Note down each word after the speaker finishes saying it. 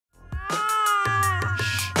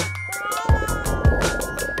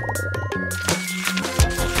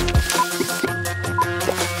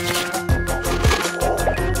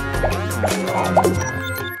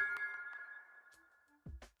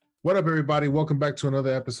What up, everybody? Welcome back to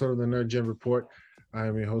another episode of the NerdGen Report. I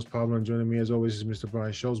am your host, Pablo, and joining me as always is Mr.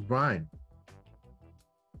 Brian Schultz. Brian.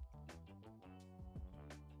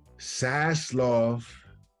 Zaslav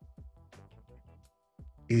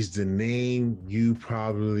is the name you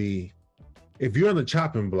probably, if you're on the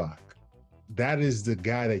chopping block, that is the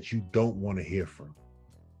guy that you don't want to hear from.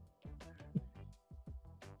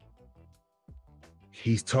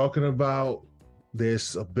 He's talking about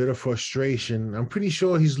there's a bit of frustration. I'm pretty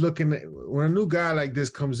sure he's looking at, when a new guy like this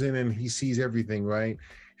comes in and he sees everything, right?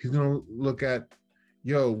 He's going to look at,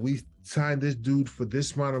 yo, we signed this dude for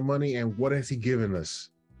this amount of money, and what has he given us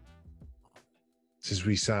since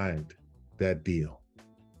we signed that deal?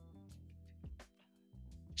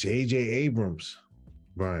 JJ Abrams,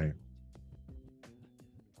 Brian.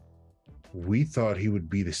 We thought he would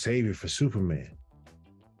be the savior for Superman.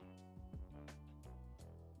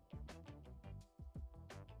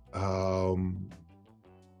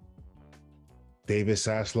 David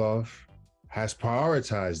Zaslav has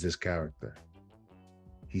prioritized this character.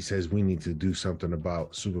 He says we need to do something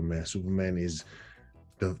about Superman. Superman is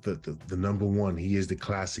the number one. He is the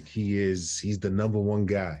classic. He's the number one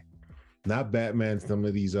guy. Not Batman, some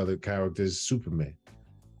of these other characters, Superman.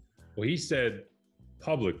 Well, he said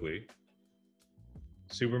publicly,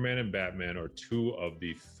 Superman and Batman are two of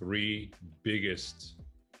the three biggest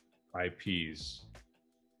IPs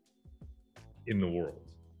in the world.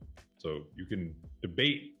 So you can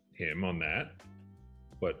debate him on that,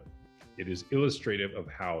 but it is illustrative of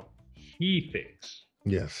how he thinks.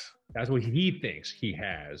 Yes. That's what he thinks he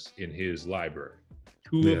has in his library.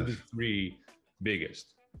 Two of the three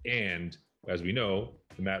biggest. And as we know,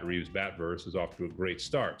 the Matt Reeves Batverse is off to a great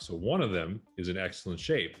start. So one of them is in excellent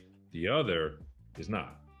shape. The other is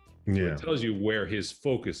not. So it tells you where his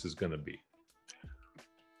focus is going to be.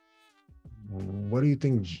 What do you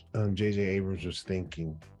think JJ Abrams was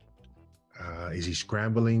thinking? Is he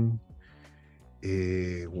scrambling?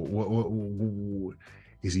 Is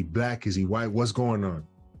he black? Is he white? What's going on?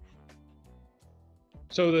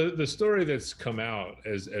 So the story that's come out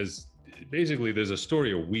as basically there's a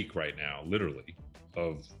story a week right now, literally,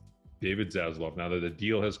 of David Zaslav. Now that the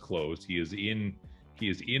deal has closed, he is in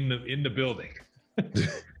the building,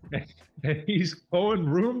 and he's going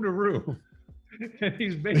room to room. And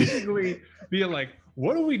he's basically being like,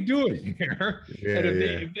 what are we doing here?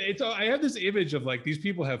 I have this image of like, these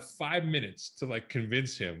people have 5 minutes to like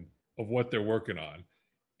convince him of what they're working on.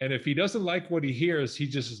 And if he doesn't like what he hears, he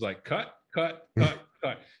just is like, cut.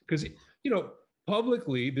 Because,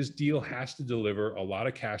 publicly, this deal has to deliver a lot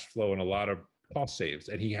of cash flow and a lot of cost saves.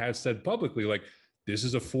 And he has said publicly, like, this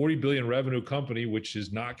is a 40 billion revenue company, which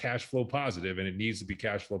is not cash flow positive, and it needs to be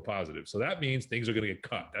cash flow positive. So that means things are going to get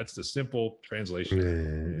cut. That's the simple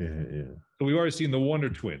translation. So we've already seen the Wonder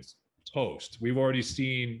Twins toast. We've already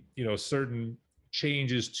seen, certain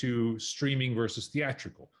changes to streaming versus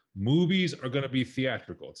theatrical. Movies are going to be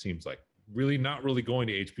theatrical, it seems like. Really not really going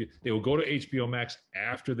to HBO. They will go to HBO Max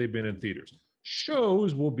after they've been in theaters.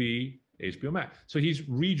 Shows will be HBO Max. So he's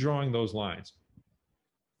redrawing those lines.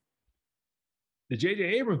 The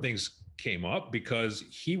JJ Abrams things came up because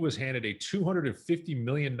he was handed a $250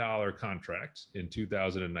 million contract in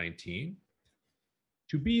 2019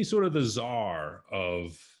 to be sort of the czar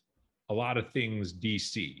of a lot of things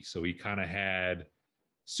DC. So he kind of had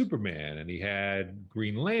Superman, and he had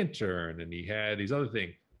Green Lantern, and he had these other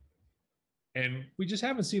things. And we just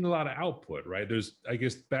haven't seen a lot of output, right? There's, I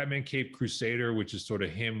guess, Batman Caped Crusader, which is sort of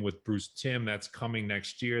him with Bruce Timm. That's coming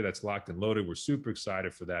next year. That's locked and loaded. We're super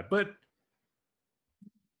excited for that. But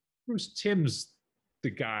Bruce Timm's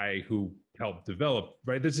the guy who helped develop,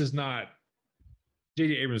 right? This is not,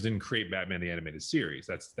 JJ Abrams didn't create Batman the Animated Series.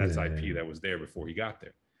 That's IP that was there before he got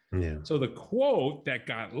there. Yeah. So the quote that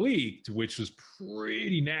got leaked, which was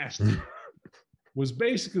pretty nasty, was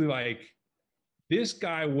basically like, this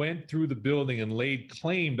guy went through the building and laid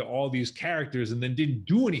claim to all these characters and then didn't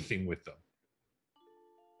do anything with them.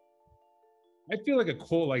 I feel like a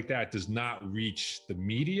quote like that does not reach the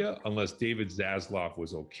media unless David Zaslav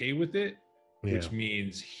was okay with it, which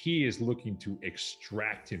means he is looking to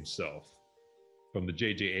extract himself from the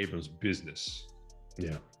JJ Abrams business.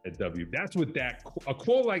 At W. That's what a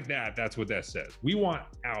quote like that, that's what that says. We want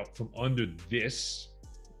out from under this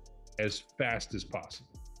as fast as possible.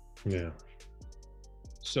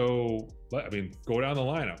 So, I mean, go down the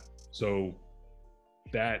lineup. So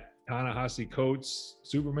that Ta-Nehisi Coates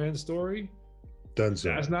Superman story,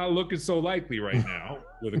 that's not looking so likely right now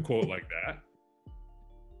with a quote like that.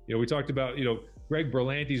 We talked about, Greg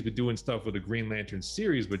Berlanti's been doing stuff with the Green Lantern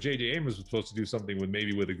series, but JJ Abrams was supposed to do something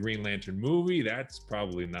with a Green Lantern movie. That's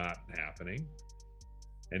probably not happening.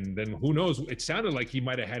 And then who knows? It sounded like he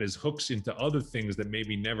might have had his hooks into other things that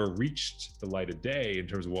maybe never reached the light of day in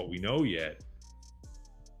terms of what we know yet.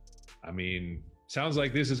 I mean, sounds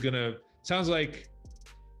like JJ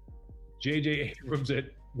Abrams at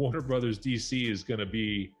Warner Brothers DC is gonna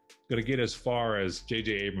get as far as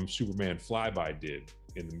JJ Abrams Superman Flyby did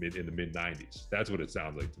in the mid 90s. That's what it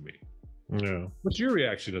sounds like to me. Yeah. What's your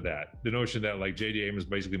reaction to that? The notion that like JJ Abrams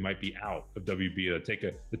basically might be out of WB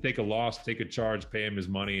to take a loss, take a charge, pay him his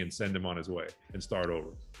money, and send him on his way and start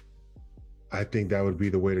over. I think that would be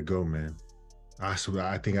the way to go, man. I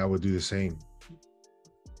think I would do the same.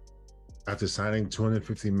 After signing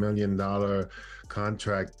 $250 million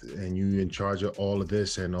contract and you in charge of all of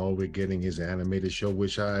this, and all we're getting is an animated show,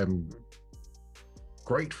 which I'm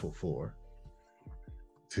grateful for,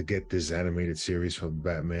 to get this animated series from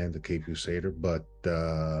Batman, the Cape Crusader. But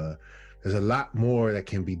there's a lot more that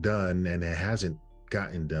can be done, and it hasn't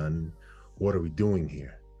gotten done. What are we doing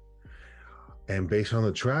here? And based on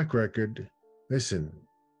the track record, listen,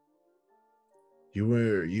 you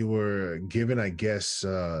were given, I guess,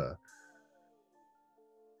 an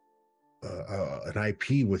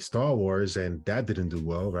IP with Star Wars, and that didn't do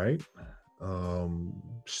well, right?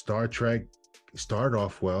 Star Trek started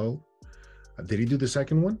off well. Did he do the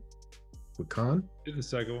second one with Khan? Did the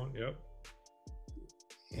second one, yep.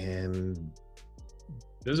 And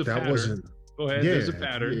there's a pattern. Wasn't. Go ahead. Yeah, there's a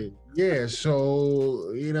pattern. Yeah.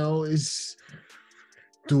 So if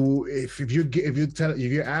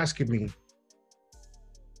you're asking me,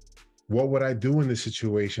 what would I do in this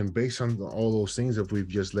situation based on all those things that we've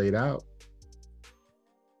just laid out?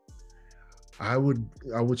 I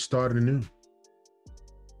would start anew.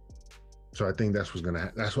 So I think that's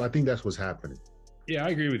what's happening. Yeah, I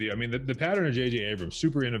agree with you. I mean, the pattern of JJ Abrams,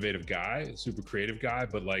 super innovative guy, super creative guy,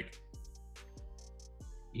 but like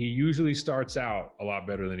he usually starts out a lot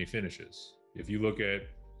better than he finishes. If you look at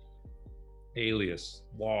Alias,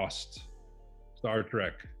 Lost, Star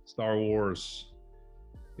Trek, Star Wars,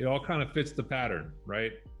 it all kind of fits the pattern,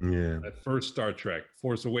 right? Yeah. That first Star Trek,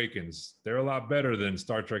 Force Awakens, they're a lot better than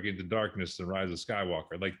Star Trek Into Darkness and Rise of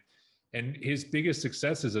Skywalker. Like, and his biggest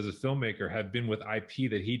successes as a filmmaker have been with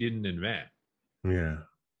IP that he didn't invent. Yeah.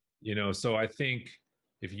 So I think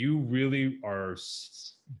if you really are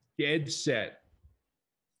dead set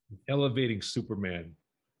elevating Superman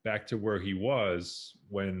back to where he was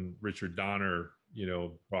when Richard Donner,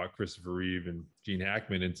 brought Christopher Reeve and Gene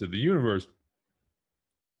Hackman into the universe,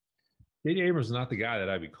 JJ Abrams is not the guy that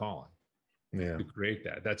I'd be calling to create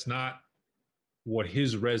that. That's not what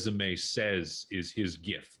his resume says is his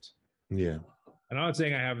gift. Yeah. And I'm not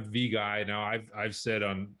saying I have the guy. Now, I've said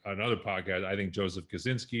on another podcast, I think Joseph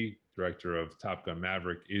Kosinski, director of Top Gun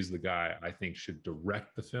Maverick, is the guy I think should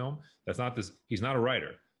direct the film. That's not this. He's not a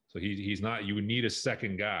writer. So he's not, you would need a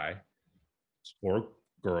second guy or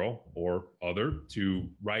girl or other to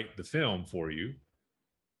write the film for you.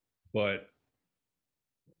 But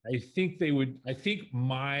I think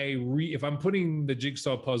if I'm putting the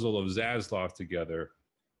jigsaw puzzle of Zaslav together,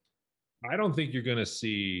 I don't think you're going to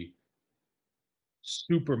see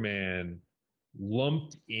Superman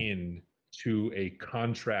lumped in to a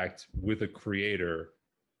contract with a creator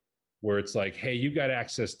where it's like, hey, you got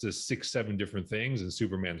access to 6-7 different things, and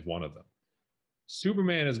Superman's one of them.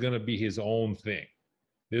 Superman is going to be his own thing.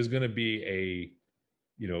 There's going to be a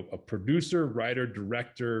producer, writer,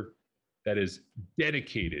 director that is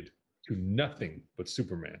dedicated to nothing but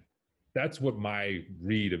Superman. That's what my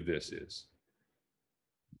read of this is.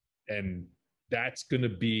 And that's going to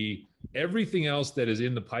be everything else that is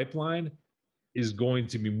in the pipeline is going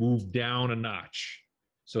to be moved down a notch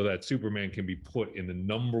so that Superman can be put in the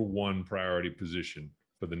number one priority position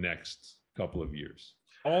for the next couple of years.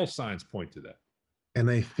 All signs point to that. And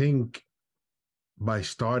I think by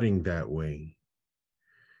starting that way,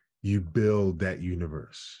 you build that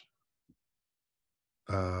universe.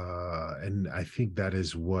 And I think that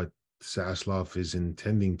is what Zaslav is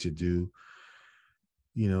intending to do.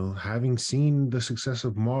 Having seen the success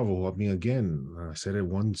of Marvel, I mean, again, I said it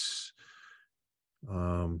once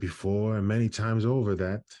before and many times over,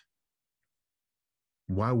 that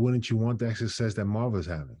why wouldn't you want that success that Marvel's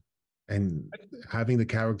having and having the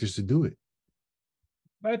characters to do it?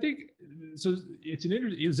 But I think, so it's an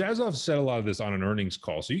interesting, Zaslav said a lot of this on an earnings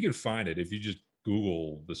call, so you can find it if you just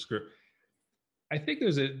Google the script. I think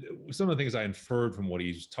there's some of the things I inferred from what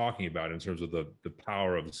he's talking about in terms of the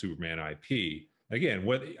power of the Superman IP. Again,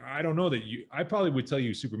 I don't know that I probably would tell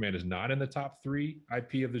you Superman is not in the top 3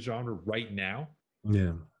 IP of the genre right now.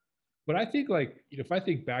 Yeah. But I think if I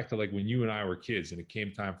think back to when you and I were kids and it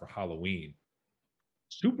came time for Halloween,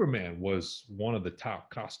 Superman was one of the top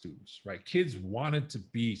costumes, right? Kids wanted to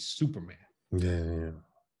be Superman. Yeah.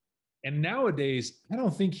 And nowadays, I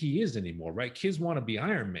don't think he is anymore, right? Kids want to be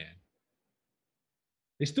Iron Man.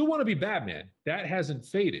 They still want to be Batman. That hasn't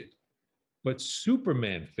faded, but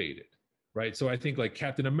Superman faded, right? So I think like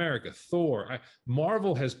Captain America, Thor,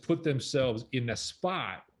 Marvel has put themselves in a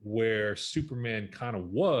spot where Superman kind of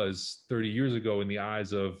was 30 years ago in the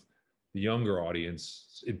eyes of the younger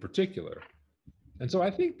audience in particular. And so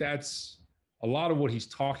I think that's a lot of what he's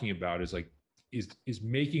talking about is like is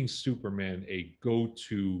making Superman a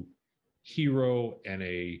go-to hero and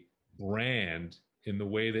a brand in the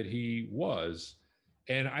way that he was.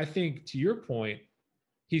 And I think to your point,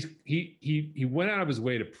 he went out of his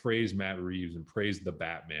way to praise Matt Reeves and praise the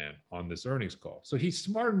Batman on this earnings call. So he's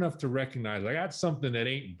smart enough to recognize I got something that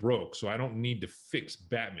ain't broke, so I don't need to fix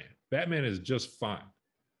Batman. Batman is just fine.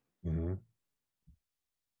 Mm-hmm.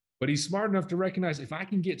 But he's smart enough to recognize if I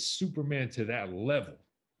can get Superman to that level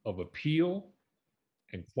of appeal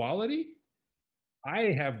and quality, I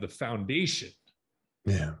have the foundation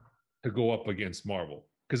to go up against Marvel.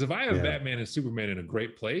 Because if I have Batman and Superman in a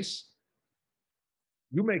great place,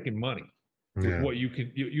 you're making money with what you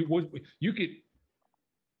can. You could,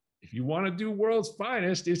 if you want to do World's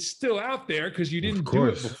Finest, it's still out there because you didn't do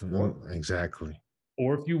it before. Exactly.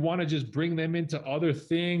 Or if you want to just bring them into other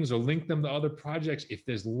things or link them to other projects, if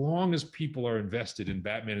as long as people are invested in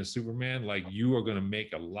Batman and Superman, like you are going to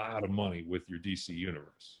make a lot of money with your DC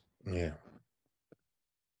universe. Yeah.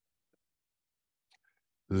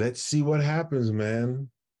 Let's see what happens, man.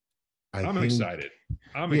 I'm excited.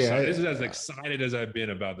 I'm excited. This is as excited as I've been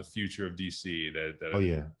about the future of DC.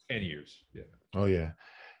 That 10 years. Yeah. Oh yeah.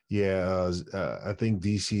 Yeah, I think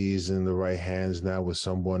DC is in the right hands now with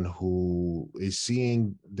someone who is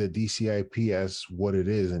seeing the DCIP as what it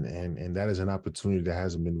is, and that is an opportunity that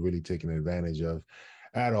hasn't been really taken advantage of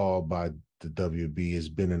at all by the WB. It's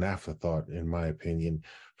been an afterthought, in my opinion,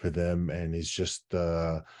 for them, and it's just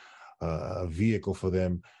a vehicle for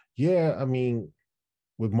them. Yeah, I mean,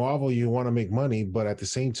 with Marvel, you want to make money, but at the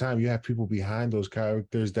same time, you have people behind those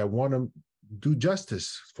characters that want to do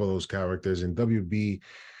justice for those characters, and WB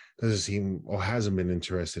doesn't seem or hasn't been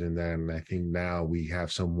interested in that. And I think now we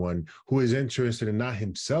have someone who is interested and not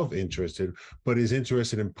himself interested, but is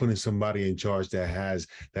interested in putting somebody in charge that has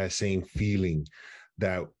that same feeling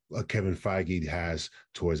that Kevin Feige has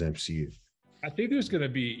towards MCU. I think there's going to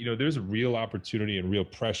be, there's a real opportunity and real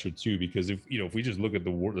pressure too, because if we just look at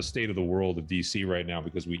the state of the world of DC right now,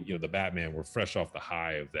 because the Batman, we're fresh off the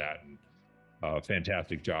high of that, and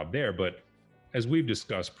fantastic job there. But as we've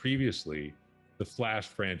discussed previously, the Flash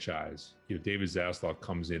franchise, David Zaslav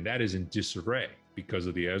comes in, that is in disarray because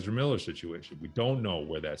of the Ezra Miller situation. We don't know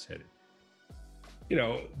where that's headed.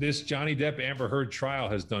 This Johnny Depp Amber Heard trial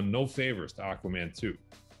has done no favors to Aquaman 2.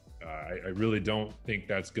 I really don't think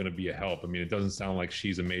that's going to be a help. I mean, it doesn't sound like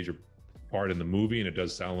she's a major part in the movie, and it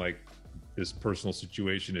does sound like this personal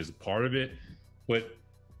situation is a part of it. But,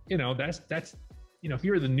 that's if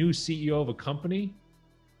you're the new CEO of a company,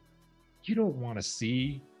 you don't want to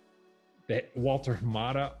see that Walter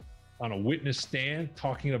Hamada on a witness stand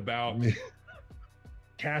talking about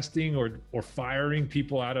casting or firing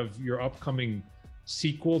people out of your upcoming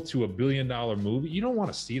sequel to $1 billion movie. You don't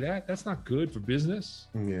want to see that. That's not good for business.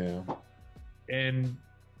 Yeah. And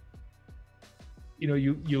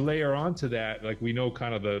you layer onto that, like we know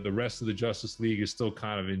kind of the rest of the Justice League is still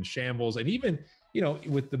kind of in shambles. And even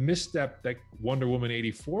with the misstep that Wonder Woman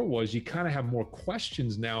 84 was, you kind of have more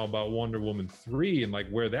questions now about Wonder Woman 3 and like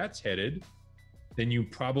where that's headed than you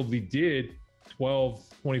probably did 12,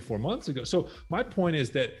 24 months ago. So my point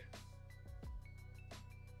is that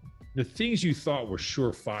the things you thought were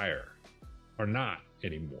surefire are not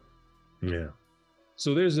anymore. Yeah.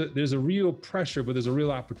 So there's a real pressure, but there's a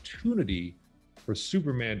real opportunity for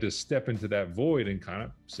Superman to step into that void and kind of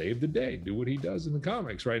save the day, do what he does in the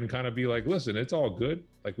comics, right? And kind of be like, listen, it's all good.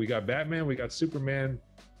 Like we got Batman, we got Superman,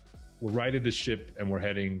 we're righted the ship and we're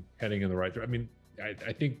heading in the right direction. I mean,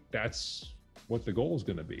 I think that's what the goal is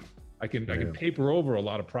going to be. I can paper over a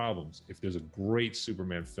lot of problems if there's a great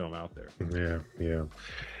Superman film out there.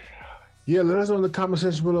 Yeah, let us know in the comment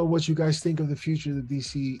section below what you guys think of the future of the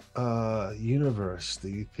DC universe. Do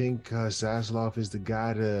you think Zaslav is the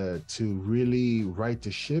guy to really right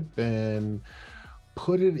the ship and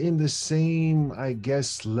put it in the same, I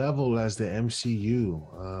guess, level as the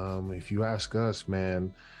MCU? If you ask us,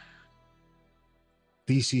 man,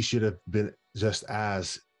 DC should have been just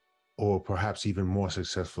as, or perhaps even more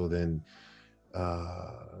successful than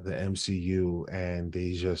the MCU, and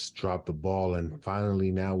they just dropped the ball. And finally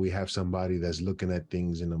now we have somebody that's looking at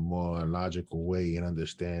things in a more logical way and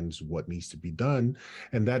understands what needs to be done,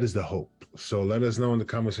 and that is the hope. So let us know in the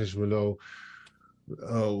comment section below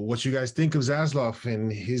what you guys think of Zaslav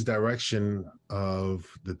and his direction of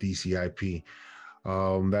the DCIP.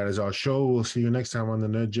 That is our show. We'll see you next time on the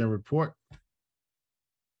NerdGen Report.